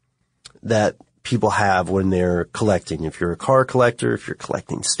idea that people have when they're collecting. If you're a car collector, if you're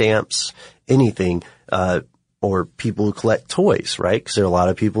collecting stamps, anything, or people who collect toys, right? Because there are a lot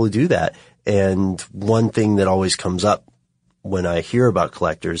of people who do that. And one thing that always comes up when I hear about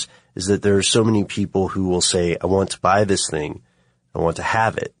collectors is that there are so many people who will say, I want to buy this thing, I want to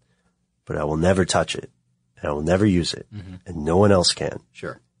have it, but I will never touch it, and I will never use it, and no one else can.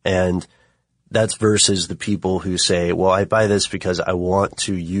 Sure. And that's versus the people who say, well, I buy this because I want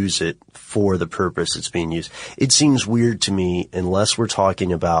to use it for the purpose it's being used. It seems weird to me, unless we're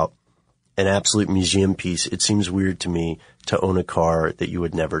talking about an absolute museum piece, it seems weird to me to own a car that you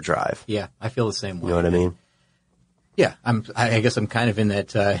would never drive. Yeah, I feel the same way. You know what I mean? Yeah, I guess I'm kind of in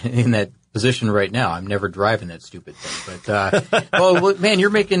that position right now. I'm never driving that stupid thing. But, well, man, you're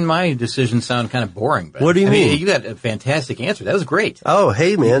making my decision sound kind of boring. But, what do you mean? You got a fantastic answer. That was great. Oh,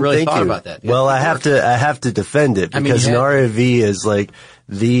 hey, man. You really thank thought you. about that. Well, I have to defend it, because an RAV is like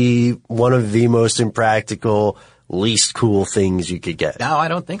one of the most impractical, least cool things you could get. No, I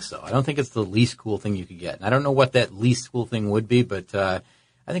don't think so. I don't think it's the least cool thing you could get. And I don't know what that least cool thing would be, but,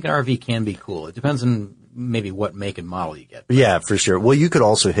 I think an RV can be cool. It depends on maybe what make and model you get. Yeah, for sure. Well, you could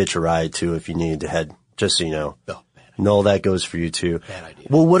also hitch a ride too if you needed to head, just so you know. Oh, bad idea. No, that goes for you too. Bad idea.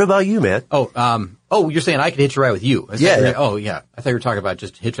 Well, what about you, man? Oh, you're saying I could hitch a ride with you? Yeah. Oh, yeah. I thought you were talking about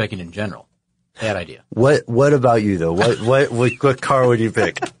just hitchhiking in general. Bad idea. What about you though? What car would you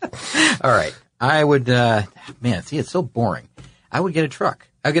pick? All right. I would, man, see, it's so boring. I would get a truck.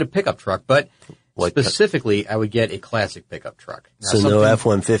 I would get a pickup truck, but specifically, I would get a classic pickup truck. Now, so no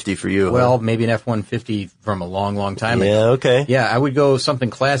F-150 for you. Well, maybe an F-150 from a long, long time ago. Yeah, okay. Yeah, I would go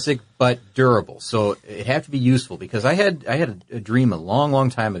something classic but durable. So it had to be useful, because I had a dream a long, long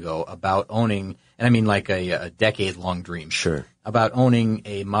time ago about owning, and I mean like a decade-long dream. Sure. About owning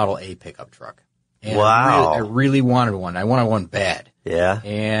a Model A pickup truck. And wow. I really wanted one. I wanted one bad. Yeah.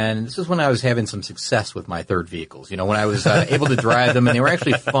 And this is when I was having some success with my third vehicles. When I was able to drive them, and they were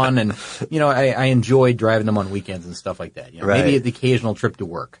actually fun, and, I enjoyed driving them on weekends and stuff like that. Right. Maybe the occasional trip to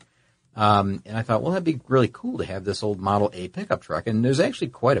work. And I thought, well, that'd be really cool to have this old Model A pickup truck. And there's actually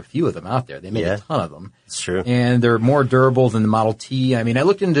quite a few of them out there. They made a ton of them. It's true. And they're more durable than the Model T. I mean, I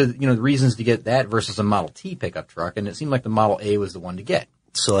looked into, the reasons to get that versus a Model T pickup truck, and it seemed like the Model A was the one to get.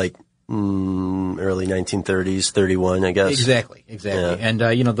 So like, early 1930s, 31, I guess. Exactly. Yeah. And,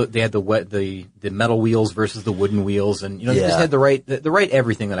 they had the metal wheels versus the wooden wheels, and, they just had the right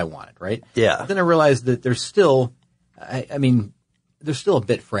everything that I wanted, right? Yeah. But then I realized that they're still, they're still a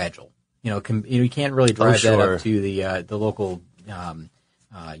bit fragile. You can't really drive that up to the local,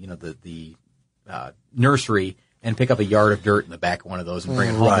 the nursery and pick up a yard of dirt in the back of one of those and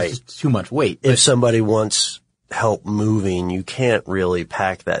bring it home. Right. It's just too much weight. If somebody wants help moving, you can't really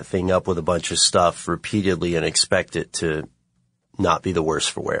pack that thing up with a bunch of stuff repeatedly and expect it to not be the worse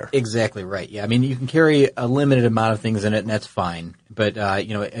for wear. Exactly right. Yeah. I mean, you can carry a limited amount of things in it, and that's fine. But,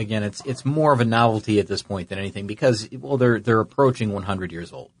 again, it's more of a novelty at this point than anything, because, well, they're approaching 100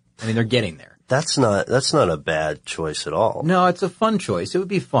 years old. I mean, they're getting there. That's not a bad choice at all. No, it's a fun choice. It would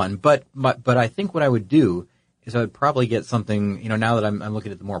be fun. But I think what I would do is I would probably get something, now that I'm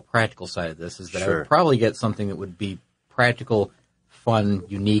looking at the more practical side of this, is that I would probably get something that would be practical, fun,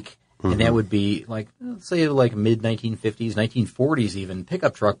 unique, and that would be like, let's say like mid-1950s, 1940s even,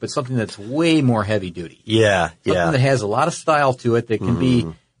 pickup truck, but something that's way more heavy duty. Yeah, something that has a lot of style to it, that can be,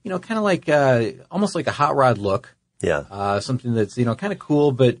 kind of like, almost like a hot rod look. Yeah. Something that's, kind of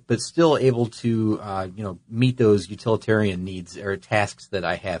cool, but still able to, meet those utilitarian needs or tasks that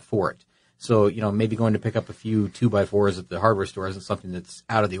I have for it. So, maybe going to pick up a few 2x4s at the hardware store isn't something that's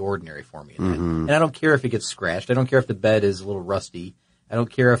out of the ordinary for me. And I don't care if it gets scratched. I don't care if the bed is a little rusty. I don't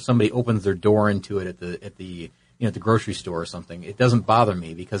care if somebody opens their door into it at the grocery store or something. It doesn't bother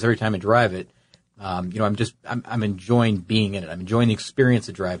me, because every time I drive it, I'm enjoying being in it. I'm enjoying the experience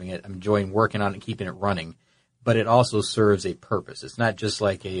of driving it. I'm enjoying working on it and keeping it running. But it also serves a purpose. It's not just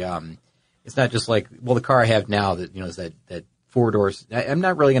like the car I have now that, is that 4 doors. I'm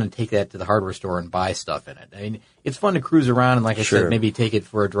not really going to take that to the hardware store and buy stuff in it. I mean, it's fun to cruise around and, like I said, maybe take it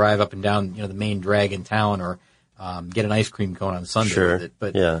for a drive up and down, the main drag in town, or get an ice cream cone on Sunday with it.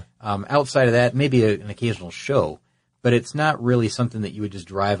 But outside of that, maybe an occasional show. But it's not really something that you would just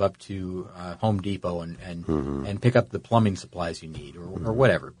drive up to Home Depot and pick up the plumbing supplies you need, or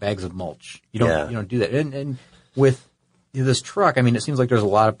whatever, bags of mulch. You don't do that. And with this truck, I mean, it seems like there's a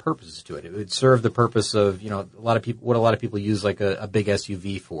lot of purposes to it. It would serve the purpose of, a lot of people use like a big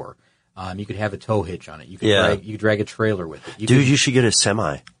SUV for. You could have a tow hitch on it. You could drag a trailer with it. You should get a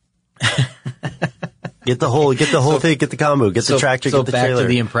semi. Get the whole thing, get the combo, get the tractor, get the trailer. So back to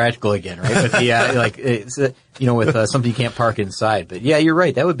the impractical again, right? With the, with something you can't park inside. But yeah, you're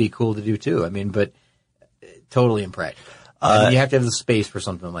right. That would be cool to do too. I mean, but totally impractical. You have to have the space for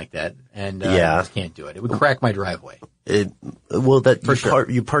something like that, and I just can't do it. It would crack my driveway. You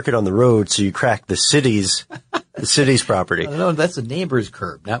park it on the road, so you crack the city's property. No, that's the neighbor's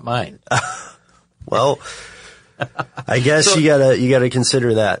curb, not mine. Well, I guess you gotta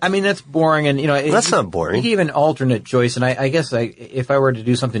consider that. I mean, that's boring, and that's not boring. You gave an alternate choice, and I guess if I were to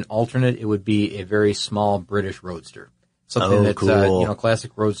do something alternate, it would be a very small British roadster, something that's cool.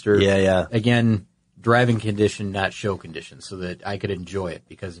 Classic roadster. Yeah. Again, driving condition, not show condition, so that I could enjoy it.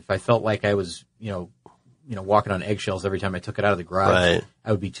 Because if I felt like I was, walking on eggshells every time I took it out of the garage,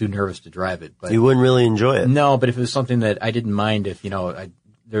 I would be too nervous to drive it. But you wouldn't really enjoy it. No, but if it was something that I didn't mind, if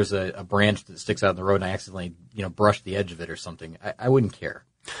there's a branch that sticks out in the road and I accidentally brush the edge of it or something, I wouldn't care.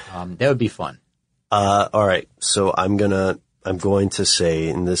 That would be fun. All right, so I'm going to say,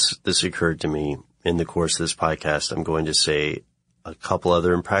 and this occurred to me in the course of this podcast, I'm going to say a couple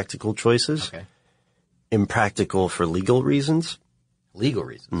other impractical choices. Okay. Impractical for legal reasons. Legal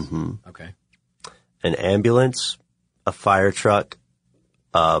reasons. Mm-hmm. Okay. An ambulance, a fire truck,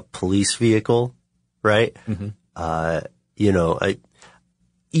 a police vehicle, right? Mm-hmm.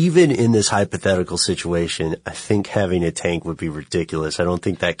 Even in this hypothetical situation, I think having a tank would be ridiculous. I don't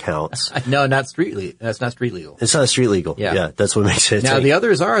think that counts. No, not street legal. That's not street legal. It's not street legal. Yeah, that's what makes it. Now the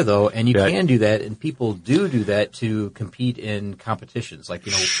others are though, and you can do that, and people do that to compete in competitions, like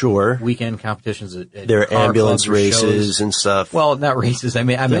sure, weekend competitions. There are ambulance races and stuff. Well, not races. I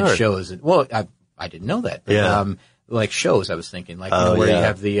meant shows. Well, I didn't know that. But, like shows. I was thinking where you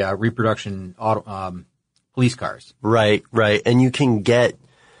have the reproduction police cars. Right, and you can get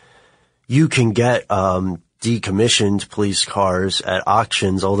decommissioned police cars at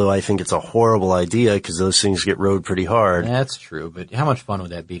auctions, although I think it's a horrible idea because those things get rode pretty hard. That's true, but how much fun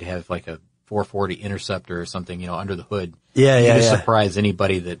would that be to have like a 440 Interceptor or something, under the hood? Yeah. Just surprise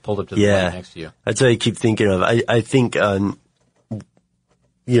anybody that pulled up to the light next to you. That's what I keep thinking of. I think,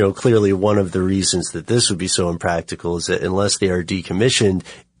 clearly one of the reasons that this would be so impractical is that unless they are decommissioned,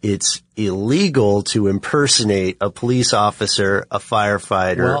 it's illegal to impersonate a police officer, a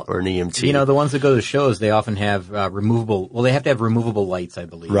firefighter, or an EMT. The ones that go to shows, they often have they have to have removable lights, I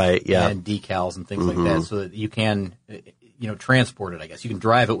believe. Right, yeah. And decals and things like that so that you can, transport it, I guess. You can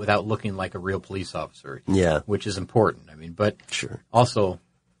drive it without looking like a real police officer. Yeah. Which is important. I mean, but sure. Also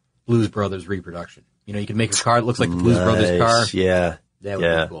Blues Brothers reproduction. You can make a car that looks like the Blues Brothers car. Yeah. That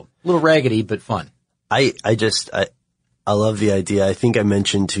would be cool. A little raggedy, but fun. I love the idea. I think I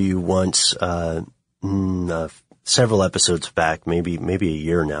mentioned to you once, several episodes back, maybe a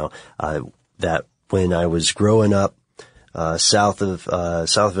year now, that when I was growing up, south of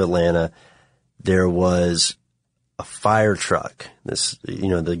Atlanta, there was a fire truck.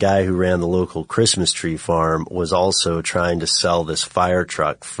 The guy who ran the local Christmas tree farm was also trying to sell this fire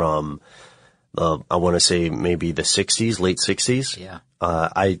truck from, I want to say maybe the late 60s. Yeah.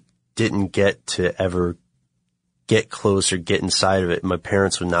 I didn't get to ever get close or get inside of it. My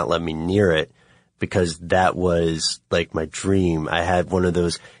parents would not let me near it because that was like my dream. I had one of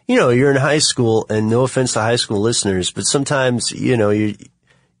those, you're in high school, and no offense to high school listeners, but sometimes, you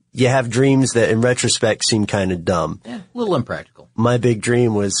have dreams that in retrospect seem kind of dumb. Yeah, a little impractical. My big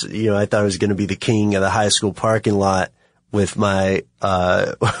dream was, I thought I was going to be the king of the high school parking lot with my,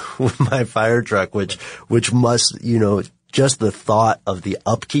 with my fire truck, which must, just the thought of the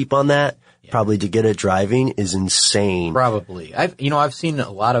upkeep on that, probably to get it driving, is insane. Probably. I've seen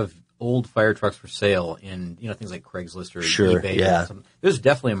a lot of old fire trucks for sale in, things like Craigslist or eBay. Yeah. There's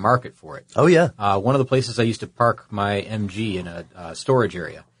definitely a market for it. Oh, yeah. One of the places I used to park my MG in a storage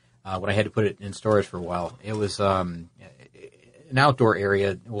area, when I had to put it in storage for a while, it was, an outdoor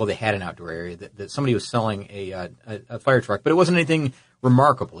area. Well, they had an outdoor area that somebody was selling a fire truck, but it wasn't anything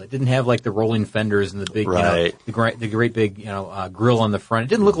remarkable. It didn't have like the rolling fenders and the big, the great big, grill on the front. It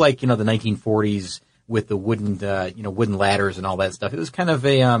didn't look like, the 1940s with the wooden ladders and all that stuff. It was kind of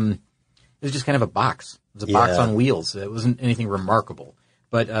it was just kind of a box. It was a box on wheels. It wasn't anything remarkable,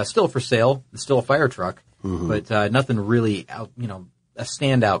 but still for sale. It's still a fire truck, but nothing really out, a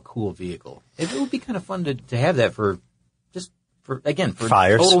standout cool vehicle. It would be kind of fun to have that for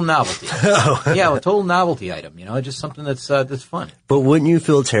fires. Total novelty. Yeah, a total novelty item, just something that's fun. But wouldn't you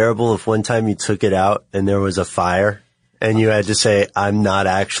feel terrible if one time you took it out and there was a fire And you had to say, I'm not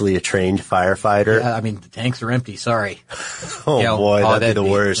actually a trained firefighter. Yeah, I mean, the tanks are empty. Sorry. Boy, that'd be the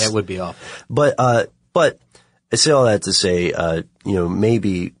worst. That would be awful. But I say all that to say,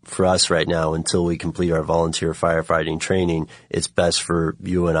 maybe for us right now, until we complete our volunteer firefighting training, it's best for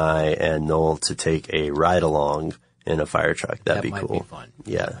you and I and Noel to take a ride along in a fire truck. That'd be cool. That might be fun.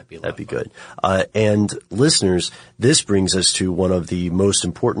 Yeah, that'd be good. And listeners, this brings us to one of the most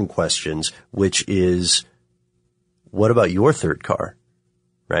important questions, which is, what about your third car?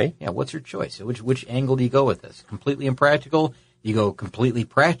 Right? Yeah, what's your choice? Which angle do you go with this? Completely impractical? You go completely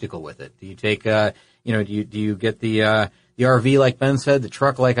practical with it. Do you take, do you get the RV like Ben said, the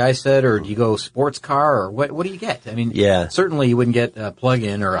truck like I said, or do you go sports car, or what do you get? I mean, certainly you wouldn't get a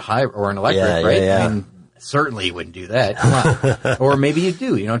plug-in or or an electric, right? Yeah. I mean, certainly you wouldn't do that. Come on. Or maybe you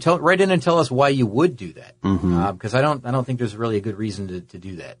do, write in and tell us why you would do that. Because I don't think there's really a good reason to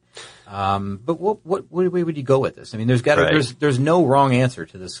do that. But what way would you go with this? I mean, there's no wrong answer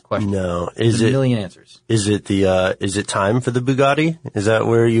to this question. No. There's a million answers. Is it time for the Bugatti? Is that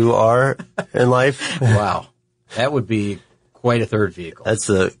where you are in life? Wow. That would be quite a third vehicle. That's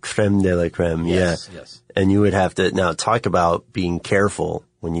the creme de la creme. Yes. And you would have to now talk about being careful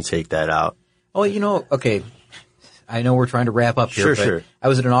when you take that out. Oh, okay. I know we're trying to wrap up here, Sure. I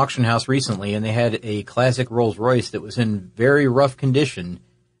was at an auction house recently, and they had a classic Rolls Royce that was in very rough condition.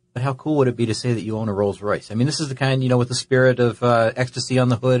 But how cool would it be to say that you own a Rolls Royce? I mean, this is the kind, with the spirit of ecstasy on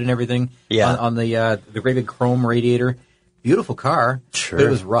the hood and everything. Yeah. On the great big chrome radiator. Beautiful car. Sure. But it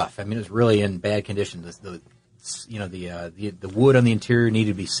was rough. I mean, it was really in bad condition. The wood on the interior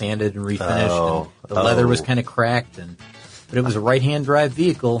needed to be sanded and refinished. And the leather was kind of cracked, but it was a right-hand drive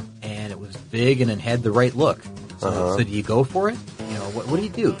vehicle, and it was big and it had the right look. So do you go for it? What do you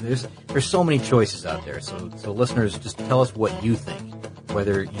do? There's so many choices out there. So listeners, just tell us what you think.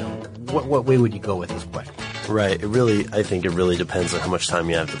 Whether, what way would you go with this question? Right. I think it really depends on how much time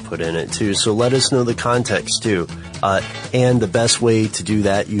you have to put in it too. So let us know the context too. And the best way to do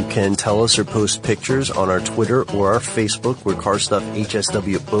that, you can tell us or post pictures on our Twitter or our Facebook. We're Car Stuff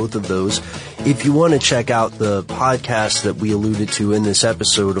HSW at both of those. If you want to check out the podcast that we alluded to in this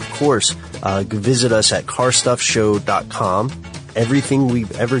episode, of course, visit us at carstuffshow.com. Everything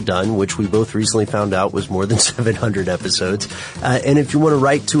we've ever done, which we both recently found out was more than 700 episodes. And if you want to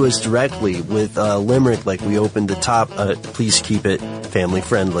write to us directly with a limerick like we opened the top, please keep it family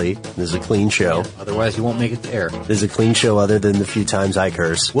friendly. This is a clean show. Otherwise, you won't make it to air. This is a clean show other than the few times I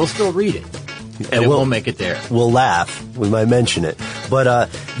curse. We'll still read it. And it won't make it there. We'll laugh. We might mention it.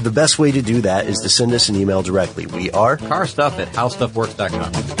 But the best way to do that is to send us an email directly. We are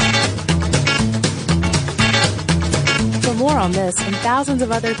carstuff@howstuffworks.com. For more on this and thousands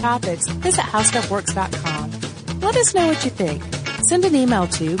of other topics, visit howstuffworks.com. Let us know what you think. Send an email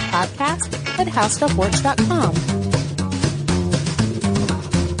to podcast@howstuffworks.com.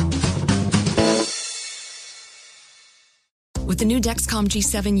 With the new Dexcom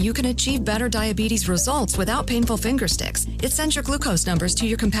G7, you can achieve better diabetes results without painful finger sticks. It sends your glucose numbers to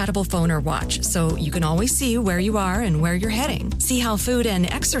your compatible phone or watch, so you can always see where you are and where you're heading. See how food and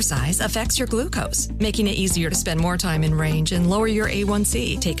exercise affects your glucose, making it easier to spend more time in range and lower your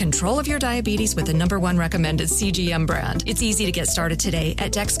A1C. Take control of your diabetes with the #1 recommended CGM brand. It's easy to get started today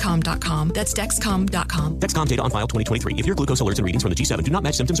at Dexcom.com. That's Dexcom.com. Dexcom data on file 2023. If your glucose alerts and readings from the G7 do not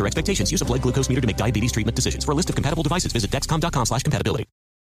match symptoms or expectations, use a blood glucose meter to make diabetes treatment decisions. For a list of compatible devices, visit Dexcom.com/compatibility.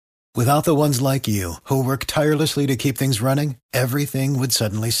 Without the ones like you, who work tirelessly to keep things running, everything would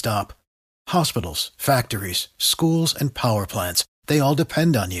suddenly stop. Hospitals, factories, schools, and power plants, they all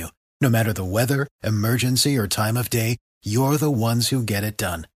depend on you. No matter the weather, emergency, or time of day, you're the ones who get it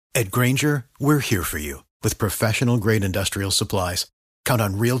done. At Grainger, we're here for you with professional-grade industrial supplies. Count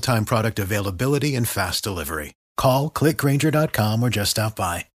on real-time product availability and fast delivery. Call, click Grainger.com, or just stop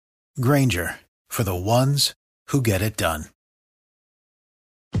by. Grainger, for the ones who get it done.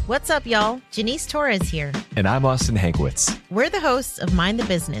 What's up, y'all? Janice Torres here. And I'm Austin Hankwitz. We're the hosts of Mind the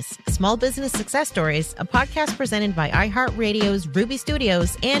Business, Small Business Success Stories, a podcast presented by iHeartRadio's Ruby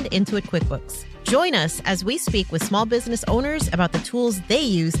Studios and Intuit QuickBooks. Join us as we speak with small business owners about the tools they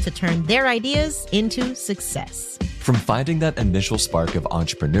use to turn their ideas into success. From finding that initial spark of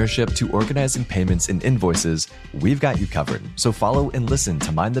entrepreneurship to organizing payments and invoices, we've got you covered. So follow and listen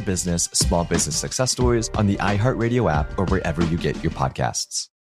to Mind the Business, Small Business Success Stories on the iHeartRadio app or wherever you get your podcasts.